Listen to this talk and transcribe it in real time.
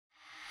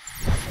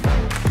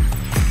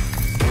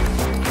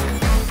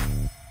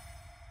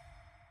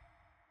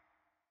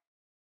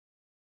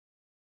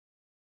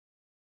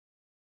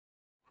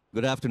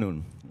Good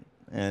afternoon,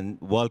 and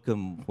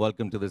welcome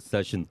to this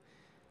session.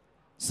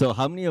 So,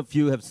 how many of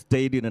you have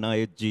stayed in an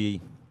IHG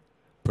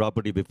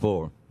property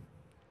before?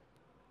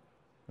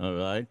 All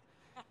right,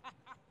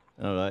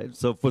 all right.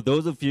 So, for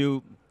those of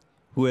you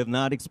who have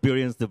not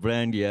experienced the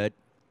brand yet,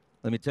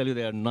 let me tell you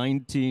there are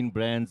 19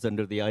 brands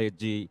under the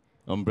IHG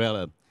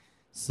umbrella.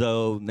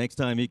 So, next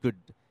time you could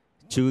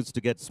choose to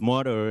get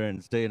smarter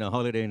and stay in a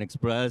Holiday Inn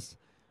Express,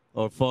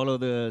 or follow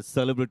the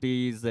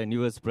celebrities and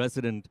U.S.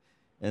 president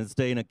and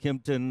stay in a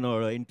Kimpton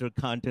or an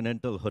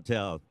Intercontinental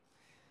hotel.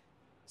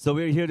 So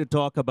we're here to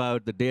talk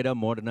about the data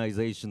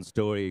modernization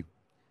story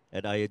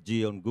at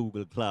IHG on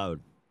Google Cloud.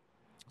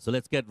 So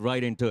let's get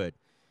right into it.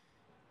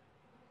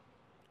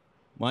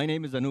 My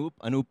name is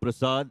Anup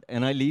Prasad,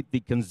 and I lead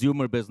the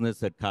consumer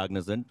business at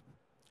Cognizant.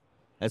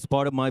 As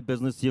part of my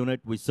business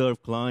unit, we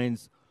serve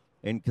clients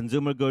in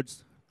consumer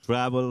goods,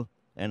 travel,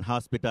 and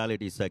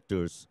hospitality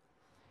sectors.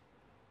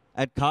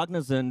 At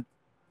Cognizant,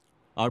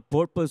 our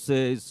purpose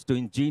is to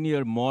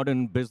engineer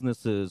modern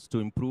businesses to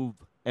improve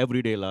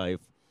everyday life.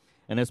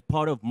 And as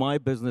part of my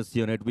business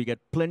unit, we get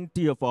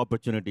plenty of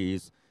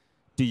opportunities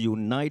to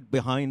unite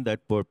behind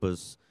that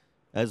purpose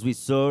as we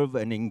serve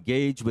and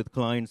engage with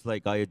clients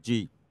like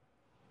IHG.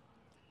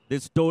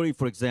 This story,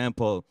 for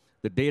example,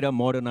 the data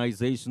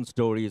modernization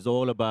story, is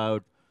all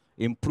about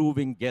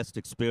improving guest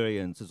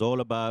experience, is all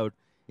about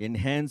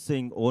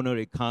enhancing owner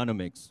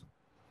economics.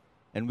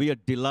 And we are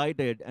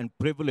delighted and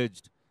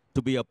privileged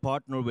to be a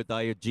partner with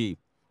IHG,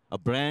 a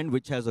brand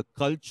which has a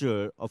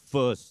culture of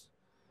first.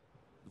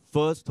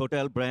 First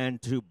hotel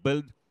brand to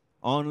build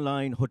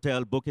online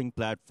hotel booking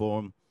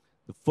platform,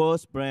 the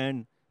first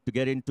brand to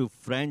get into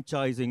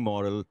franchising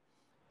model,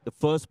 the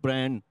first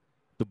brand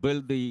to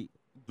build the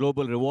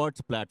global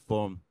rewards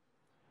platform.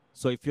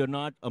 So if you're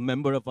not a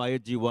member of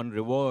IHG One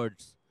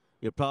Rewards,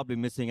 you're probably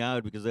missing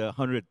out because there are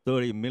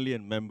 130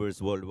 million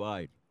members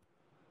worldwide.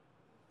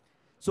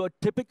 So a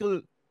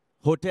typical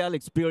hotel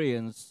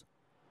experience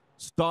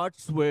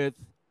starts with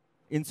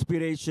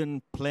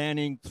inspiration,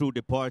 planning through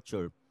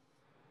departure.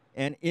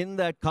 And in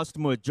that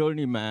customer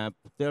journey map,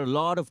 there are a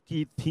lot of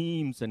key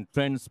themes and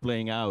trends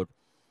playing out,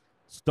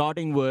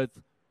 starting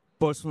with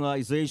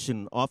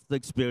personalization of the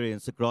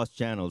experience across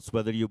channels,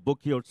 whether you book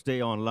your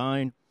stay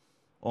online,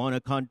 on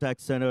a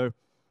contact center,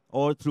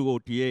 or through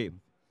OTA.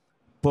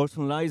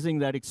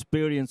 Personalizing that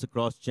experience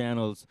across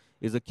channels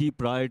is a key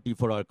priority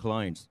for our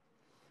clients.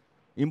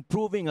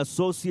 Improving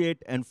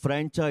associate and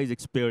franchise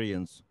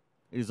experience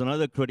is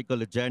another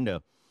critical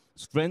agenda.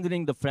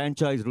 Strengthening the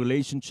franchise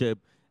relationship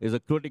is a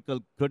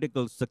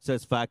critical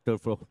success factor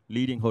for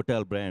leading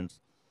hotel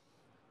brands.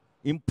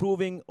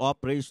 Improving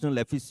operational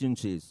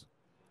efficiencies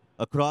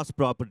across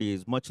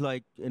properties, much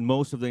like in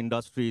most of the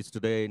industries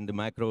today in the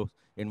macro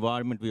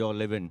environment we all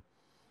live in.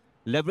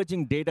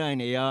 Leveraging data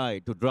and AI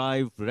to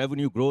drive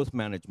revenue growth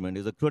management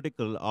is a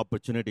critical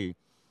opportunity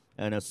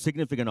and a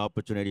significant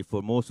opportunity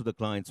for most of the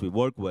clients we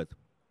work with.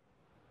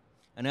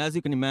 And as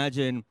you can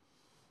imagine,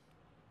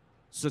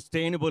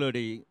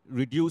 sustainability,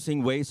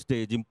 reducing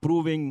wastage,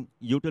 improving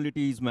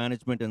utilities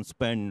management and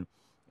spend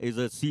is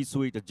a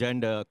C-suite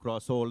agenda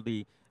across all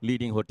the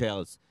leading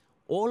hotels.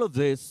 All of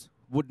this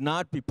would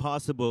not be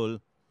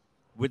possible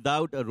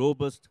without a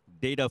robust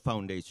data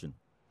foundation.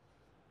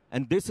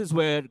 And this is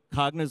where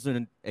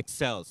Cognizant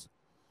excels.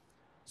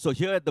 So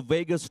here at the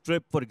Vegas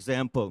Strip, for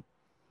example,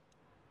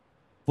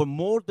 for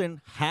more than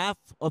half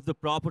of the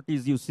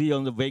properties you see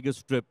on the Vegas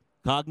Strip,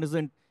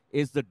 Cognizant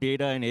is the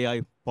data and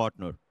AI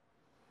partner.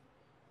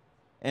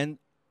 And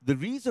the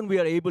reason we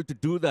are able to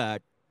do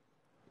that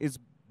is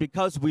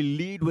because we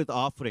lead with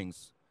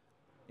offerings,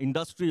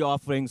 industry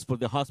offerings for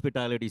the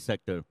hospitality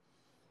sector.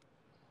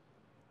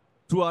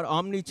 Through our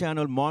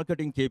omni-channel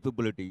marketing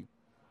capability,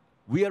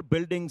 we are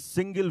building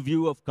single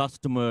view of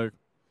customer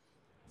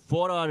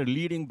for our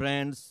leading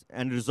brands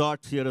and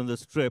resorts here on the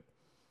Strip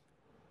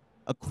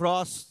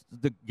across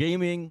the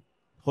gaming,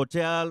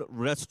 hotel,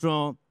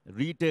 restaurant,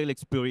 retail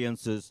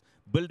experiences.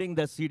 Building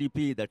that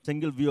CDP, that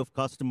single view of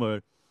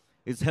customer,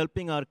 is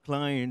helping our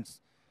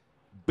clients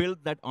build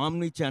that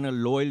omni-channel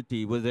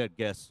loyalty with their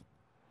guests.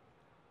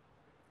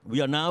 We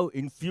are now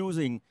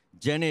infusing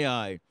Gen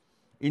AI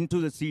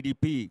into the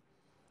CDP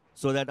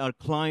so that our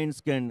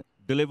clients can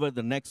deliver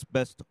the next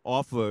best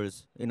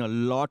offers in a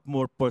lot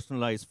more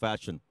personalized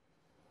fashion.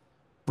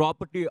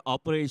 Property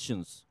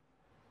operations.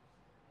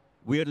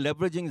 We are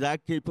leveraging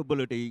that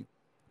capability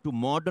to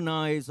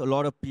modernize a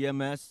lot of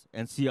PMS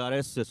and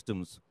CRS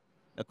systems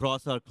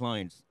across our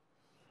clients.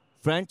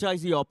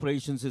 Franchisee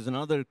operations is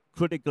another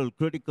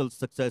critical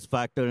success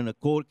factor and a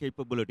core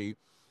capability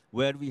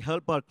where we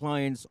help our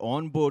clients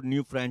onboard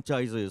new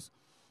franchises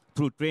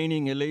through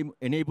training,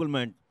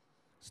 enablement,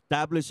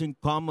 establishing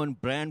common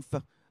brand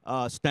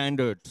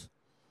standards.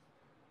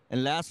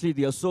 And lastly,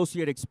 the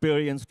associate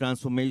experience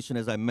transformation,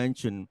 as I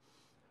mentioned,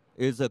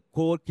 is a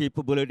core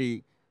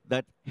capability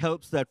that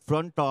helps that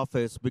front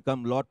office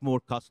become a lot more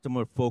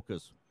customer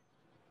focused.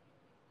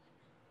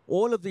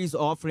 All of these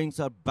offerings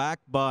are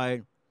backed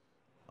by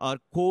our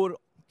core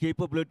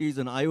capabilities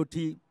in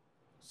IoT,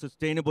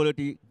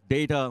 sustainability,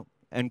 data,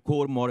 and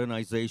core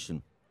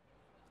modernization.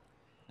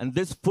 And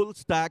this full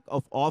stack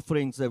of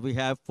offerings that we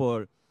have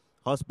for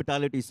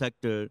hospitality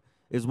sector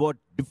is what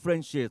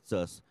differentiates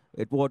us.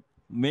 It's what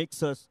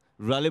makes us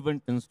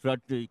relevant and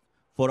strategic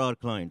for our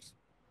clients.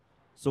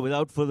 So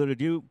without further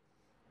ado,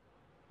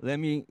 let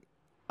me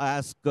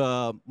ask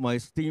my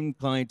esteemed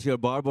client here,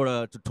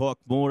 Barbara, to talk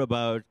more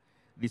about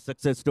the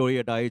success story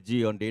at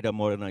IHG on data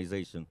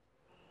modernization.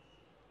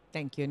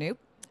 Thank you,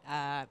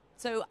 Anoop.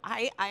 So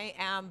I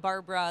am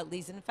Barbara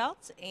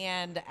Liesenfeld,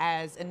 and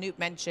as Anoop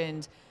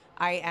mentioned,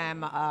 I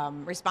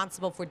am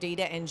responsible for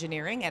data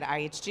engineering at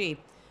IHG.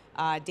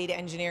 Data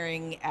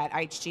engineering at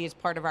IHG is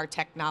part of our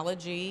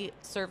technology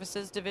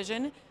services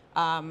division,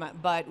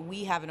 but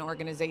we have an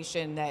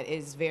organization that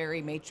is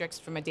very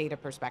matrixed from a data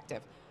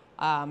perspective.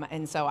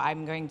 And so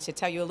I'm going to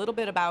tell you a little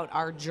bit about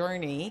our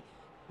journey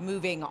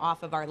moving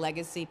off of our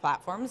legacy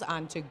platforms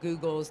onto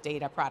Google's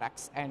data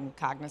products, and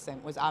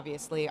Cognizant was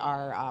obviously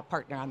our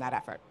partner on that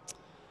effort.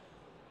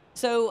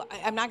 So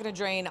I'm not going to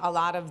drain a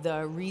lot of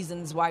the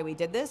reasons why we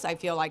did this. I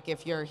feel like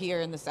if you're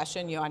here in the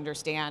session, you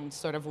understand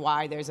sort of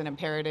why there's an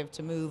imperative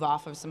to move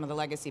off of some of the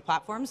legacy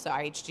platforms. So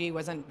IHG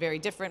wasn't very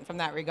different from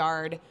that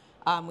regard.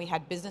 We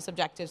had business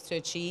objectives to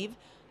achieve.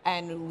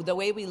 And the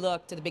way we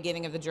looked at the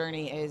beginning of the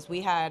journey is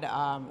we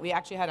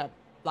actually had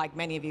like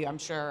many of you, I'm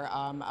sure,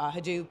 a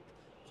Hadoop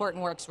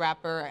Hortonworks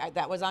wrapper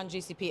that was on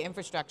GCP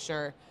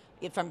infrastructure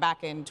from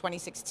back in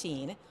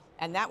 2016.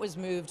 And that was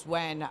moved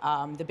when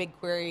the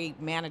BigQuery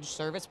managed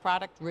service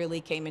product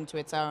really came into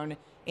its own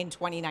in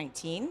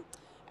 2019.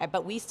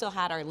 But we still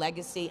had our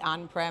legacy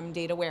on-prem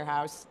data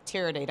warehouse,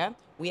 Teradata.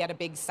 We had a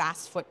big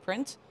SaaS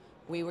footprint.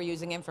 We were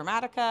using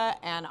Informatica,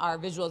 and our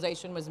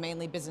visualization was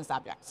mainly business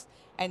objects.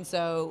 And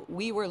so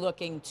we were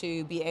looking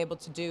to be able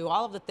to do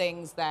all of the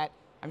things that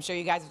I'm sure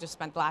you guys have just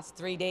spent the last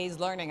 3 days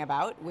learning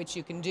about, which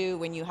you can do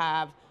when you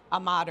have a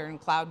modern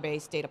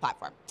cloud-based data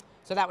platform.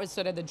 So that was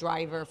sort of the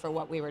driver for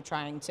what we were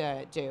trying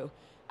to do.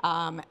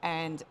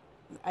 And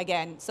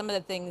again, some of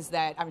the things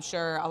that I'm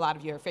sure a lot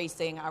of you are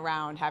facing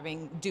around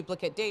having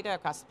duplicate data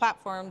across the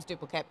platforms,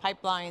 duplicate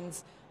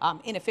pipelines,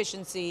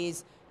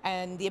 inefficiencies,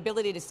 and the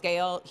ability to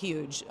scale,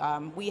 huge.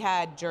 We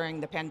had, during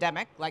the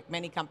pandemic, like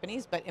many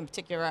companies, but in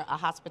particular a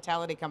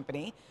hospitality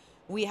company,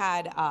 we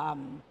had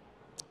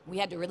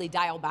to really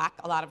dial back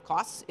a lot of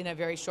costs in a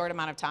very short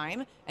amount of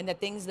time, and the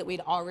things that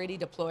we'd already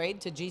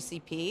deployed to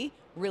GCP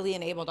really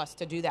enabled us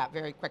to do that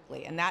very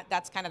quickly. And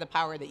that's kind of the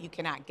power that you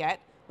cannot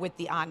get with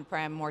the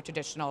on-prem, more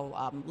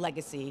traditional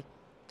legacy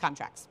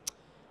contracts.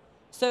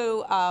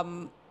 So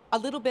a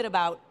little bit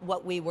about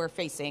what we were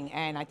facing,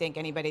 and I think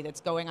anybody that's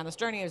going on this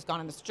journey has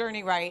gone on this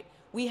journey, right?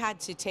 We had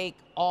to take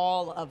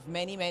all of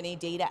many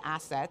data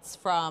assets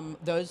from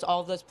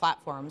all of those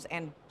platforms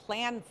and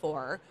plan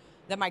for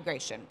the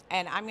migration.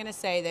 And I'm going to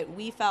say that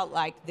we felt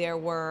like there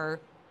were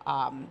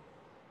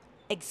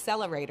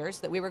accelerators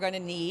that we were going to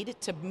need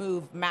to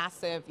move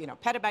massive,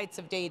 petabytes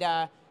of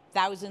data,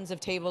 thousands of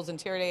tables in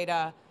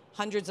Teradata,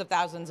 hundreds of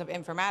thousands of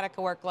Informatica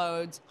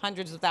workloads,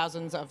 hundreds of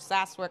thousands of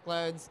SaaS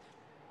workloads,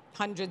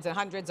 hundreds and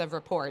hundreds of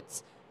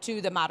reports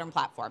to the modern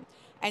platform.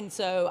 And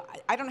so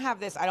I don't have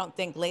this, I don't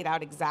think, laid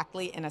out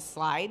exactly in a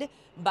slide,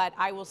 but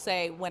I will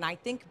say when I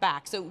think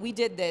back, so we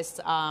did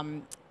this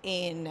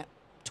in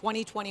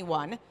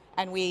 2021,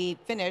 and we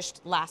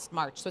finished last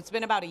March. So it's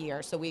been about a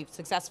year, so we've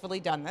successfully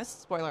done this,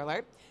 spoiler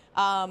alert.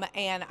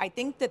 And I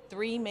think the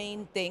three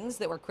main things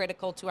that were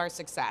critical to our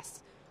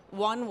success.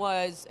 One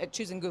was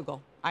choosing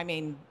Google. I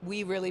mean,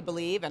 we really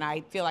believe, and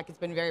I feel like it's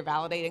been very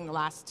validating the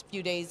last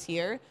few days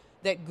here,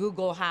 that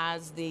Google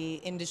has the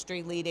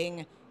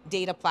industry-leading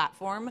data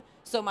platform,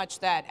 so much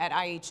that at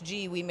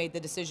IHG we made the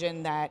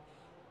decision that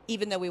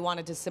even though we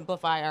wanted to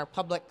simplify our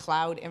public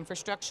cloud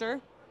infrastructure,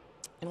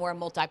 and we're a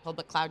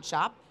multi-public cloud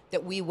shop,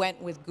 that we went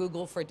with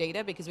Google for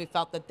data because we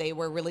felt that they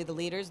were really the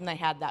leaders and they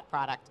had that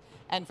product.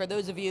 And for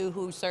those of you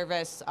who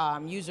service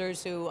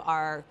users who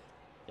are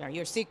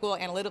your SQL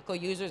analytical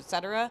users, et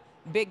cetera,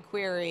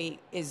 BigQuery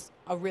is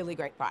a really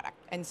great product.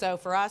 And so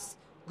for us,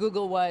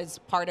 Google was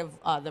part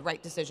of the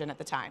right decision at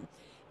the time.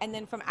 And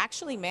then from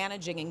actually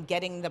managing and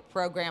getting the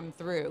program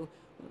through,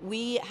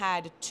 we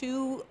had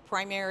two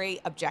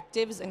primary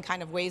objectives and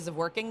kind of ways of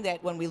working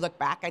that when we look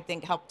back, I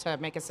think helped to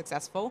make us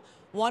successful.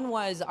 One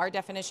was our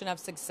definition of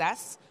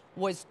success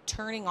was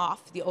turning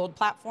off the old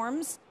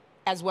platforms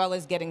as well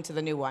as getting to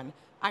the new one.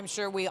 I'm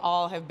sure we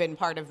all have been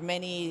part of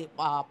many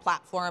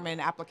platform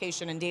and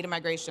application and data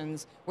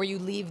migrations where you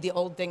leave the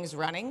old things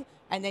running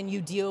and then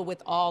you deal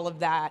with all of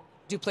that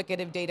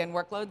duplicative data and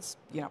workloads,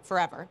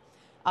 forever.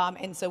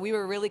 And so we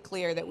were really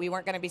clear that we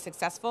weren't going to be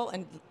successful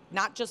and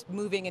not just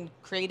moving and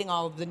creating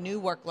all of the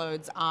new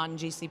workloads on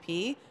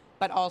GCP,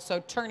 but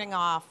also turning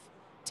off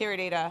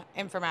Teradata,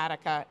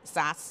 Informatica,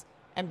 SaaS,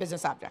 and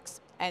business objects.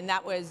 And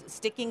that was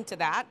sticking to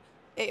that.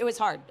 It was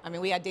hard. I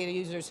mean, we had data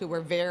users who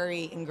were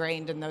very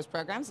ingrained in those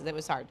programs. It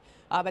was hard,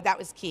 but that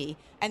was key.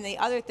 And the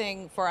other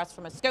thing for us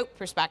from a scope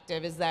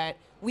perspective is that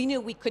we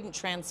knew we couldn't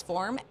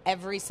transform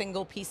every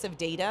single piece of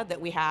data that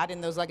we had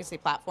in those legacy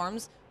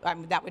platforms.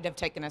 That would have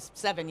taken us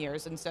 7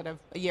 years instead of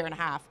a year and a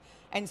half.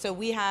 And so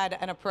we had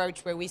an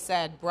approach where we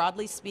said,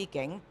 broadly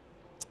speaking,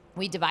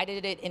 we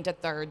divided it into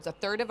thirds. A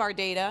third of our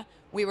data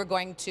we were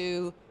going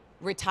to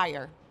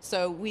retire.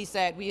 So we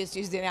said, we used to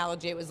use the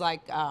analogy, it was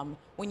like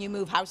when you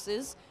move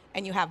houses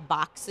and you have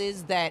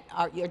boxes that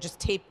you're just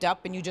taped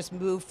up and you just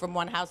move from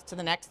one house to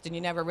the next and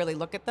you never really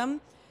look at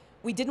them.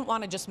 We didn't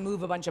want to just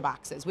move a bunch of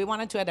boxes. We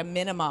wanted to, at a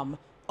minimum,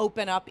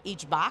 open up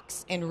each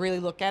box and really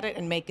look at it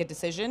and make a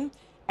decision.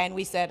 And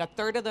we said a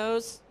third of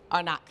those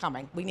are not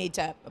coming. We need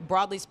to,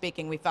 broadly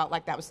speaking, we felt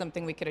like that was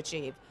something we could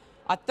achieve.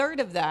 A third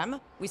of them,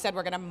 we said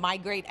we're going to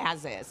migrate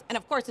as is. And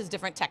of course, it's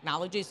different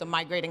technology, so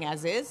migrating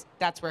as is,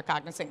 that's where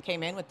Cognizant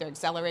came in with their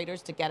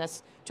accelerators to get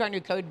us to our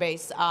new code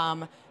base.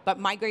 But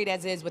migrate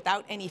as is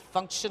without any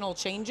functional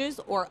changes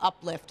or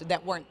uplift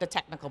that weren't the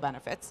technical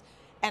benefits.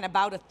 And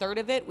about a third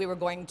of it, we were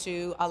going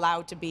to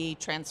allow to be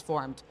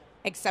transformed,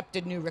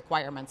 accepted new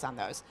requirements on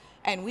those.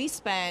 And we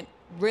spent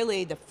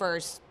really the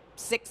first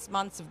 6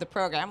 months of the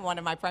program, one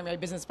of my primary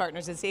business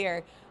partners is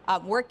here,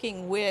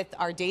 working with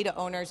our data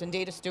owners and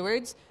data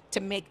stewards to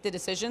make the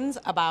decisions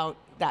about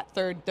that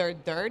third,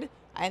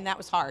 and that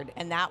was hard.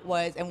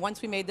 And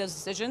once we made those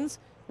decisions,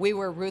 we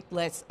were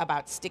ruthless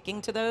about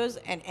sticking to those,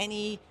 and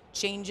any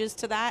changes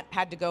to that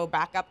had to go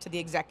back up to the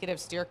executive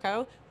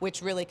steerco,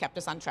 which really kept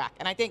us on track.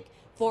 And I think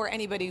for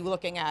anybody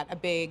looking at a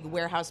big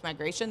warehouse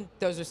migration,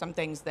 those are some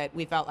things that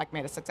we felt like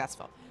made us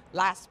successful.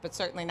 Last, but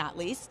certainly not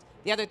least,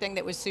 the other thing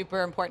that was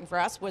super important for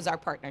us was our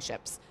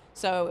partnerships.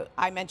 So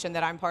I mentioned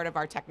that I'm part of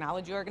our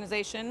technology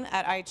organization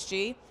at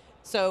IHG.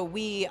 So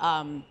we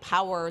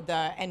power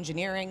the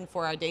engineering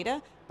for our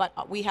data,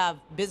 but we have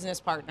business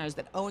partners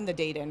that own the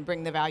data and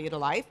bring the value to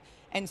life.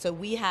 And so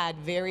we had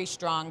very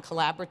strong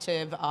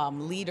collaborative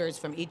leaders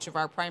from each of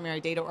our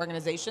primary data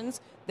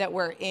organizations that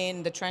were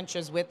in the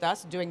trenches with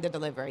us doing the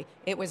delivery.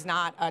 It was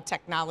not a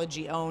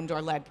technology-owned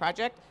or led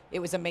project. It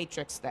was a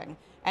matrix thing.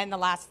 And the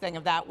last thing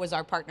of that was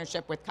our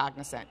partnership with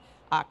Cognizant.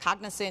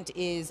 Cognizant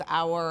is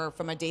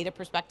from a data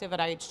perspective at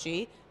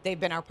IHG, they've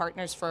been our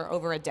partners for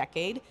over a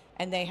decade,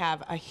 and they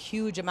have a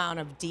huge amount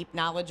of deep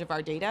knowledge of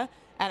our data.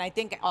 And I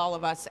think all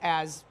of us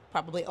as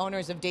probably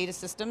owners of data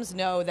systems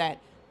know that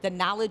the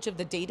knowledge of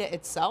the data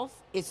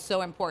itself is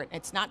so important.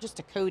 It's not just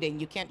a coding.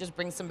 You can't just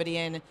bring somebody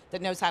in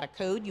that knows how to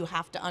code. You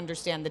have to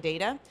understand the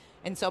data.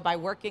 And so by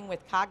working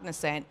with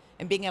Cognizant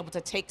and being able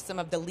to take some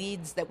of the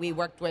leads that we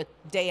worked with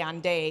day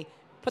on day,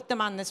 put them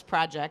on this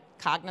project,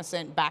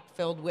 Cognizant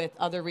backfilled with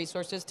other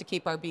resources to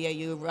keep our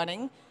BAU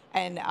running.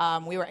 And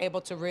we were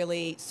able to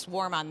really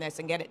swarm on this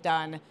and get it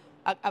done.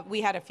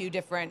 We had a few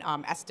different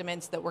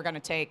estimates that were going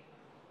to take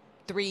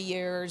 3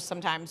 years,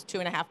 sometimes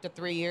 2.5 to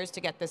 3 years to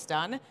get this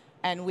done.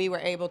 And we were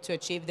able to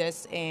achieve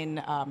this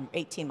in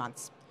 18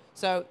 months.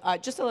 So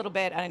just a little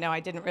bit, I know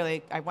I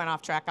went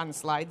off track on the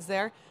slides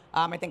there.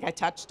 I think I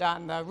touched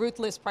on the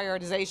ruthless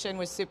prioritization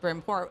was super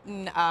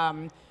important.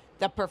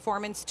 The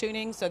performance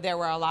tuning, so there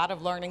were a lot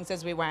of learnings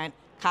as we went.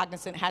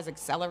 Cognizant has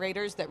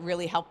accelerators that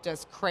really helped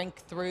us crank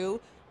through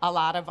a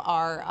lot of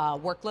our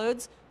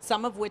workloads,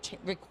 some of which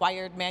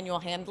required manual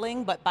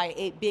handling, but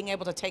by being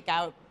able to take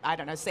out, I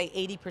don't know, say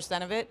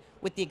 80% of it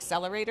with the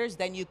accelerators,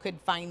 then you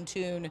could fine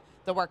tune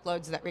the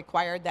workloads that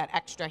required that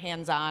extra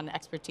hands-on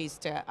expertise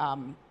to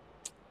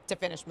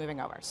finish moving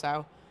over.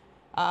 So,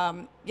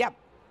 yeah,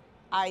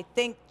 I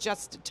think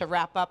just to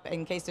wrap up,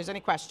 in case there's any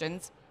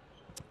questions,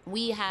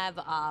 we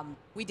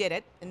did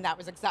it, and that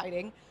was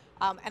exciting.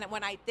 And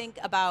when I think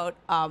about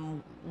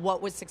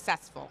what was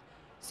successful,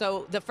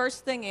 so the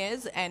first thing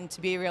is, and to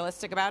be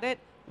realistic about it,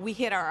 we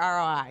hit our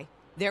ROI.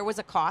 There was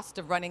a cost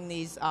of running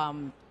these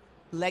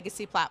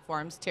legacy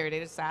platforms,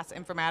 Teradata, SaaS,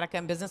 Informatica,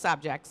 and Business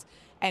Objects,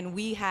 and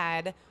we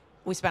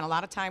spent a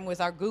lot of time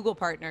with our Google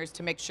partners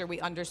to make sure we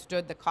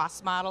understood the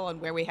cost model and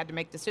where we had to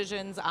make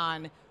decisions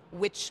on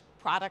which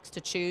products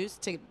to choose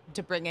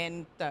to bring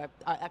in the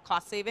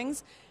cost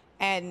savings.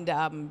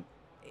 And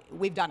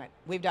we've done it.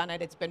 We've done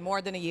it. It's been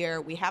more than a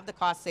year. We have the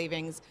cost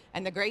savings.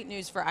 And the great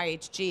news for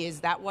IHG is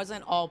that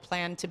wasn't all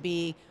planned to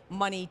be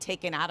money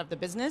taken out of the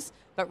business,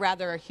 but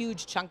rather a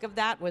huge chunk of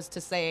that was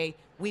to say,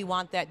 we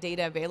want that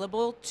data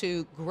available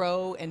to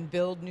grow and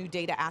build new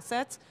data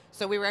assets.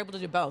 So we were able to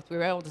do both. We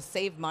were able to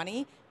save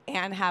money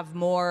and have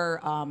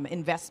more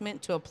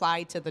investment to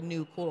apply to the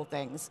new cool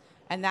things.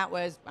 And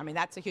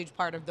that's a huge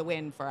part of the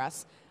win for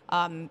us.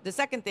 The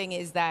second thing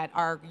is that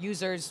our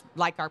users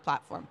like our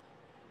platform.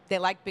 They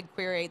like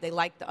BigQuery, they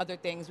like the other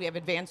things. We have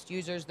advanced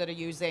users that are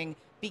using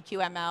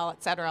BQML,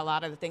 et cetera, a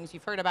lot of the things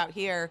you've heard about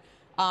here.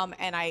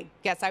 And I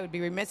guess I would be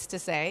remiss to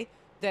say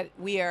that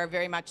we are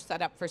very much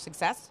set up for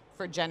success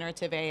for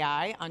generative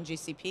AI on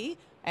GCP.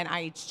 And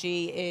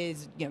IHG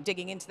is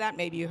digging into that.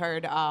 Maybe you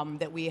heard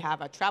that we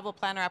have a travel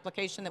planner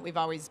application that we've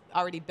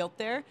already built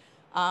there.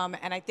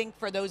 And I think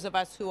for those of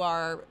us who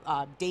are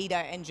data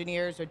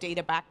engineers or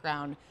data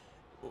background,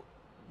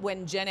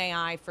 when Gen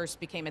AI first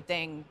became a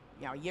thing,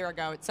 a year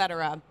ago, et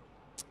cetera,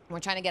 we're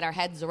trying to get our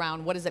heads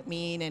around what does it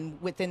mean,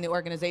 and within the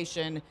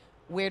organization,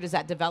 where does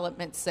that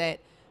development sit?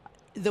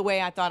 the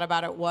way I thought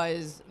about it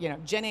was,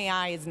 Gen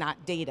AI is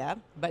not data,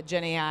 but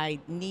Gen AI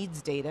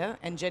needs data,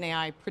 and Gen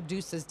AI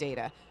produces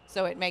data.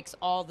 So it makes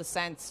all the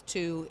sense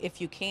to, if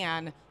you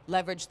can,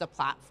 leverage the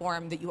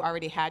platform that you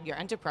already had your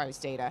enterprise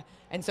data.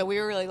 And so we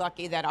were really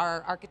lucky that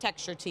our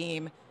architecture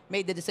team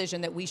made the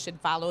decision that we should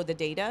follow the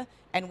data.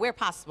 And where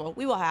possible,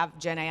 we will have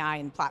Gen AI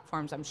in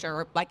platforms, I'm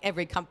sure, like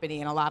every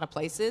company in a lot of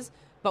places.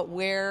 But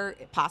where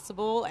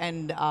possible,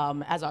 and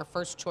as our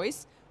first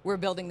choice, we're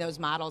building those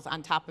models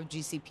on top of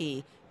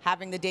GCP.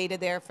 Having the data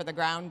there for the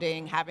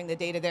grounding, having the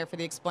data there for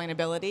the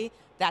explainability,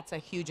 that's a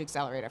huge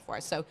accelerator for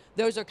us. So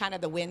those are kind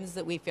of the wins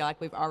that we feel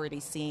like we've already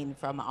seen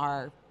from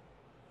our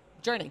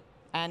journey.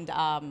 And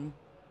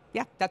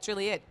yeah, that's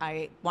really it.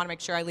 I want to make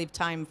sure I leave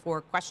time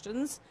for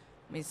questions.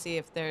 Let me see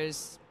if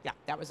there's, yeah,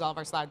 that was all of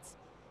our slides.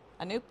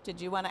 Anoop,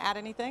 did you want to add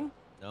anything?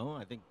 No,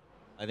 I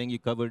think you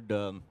covered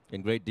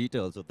in great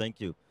detail, so thank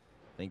you.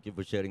 Thank you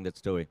for sharing that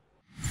story.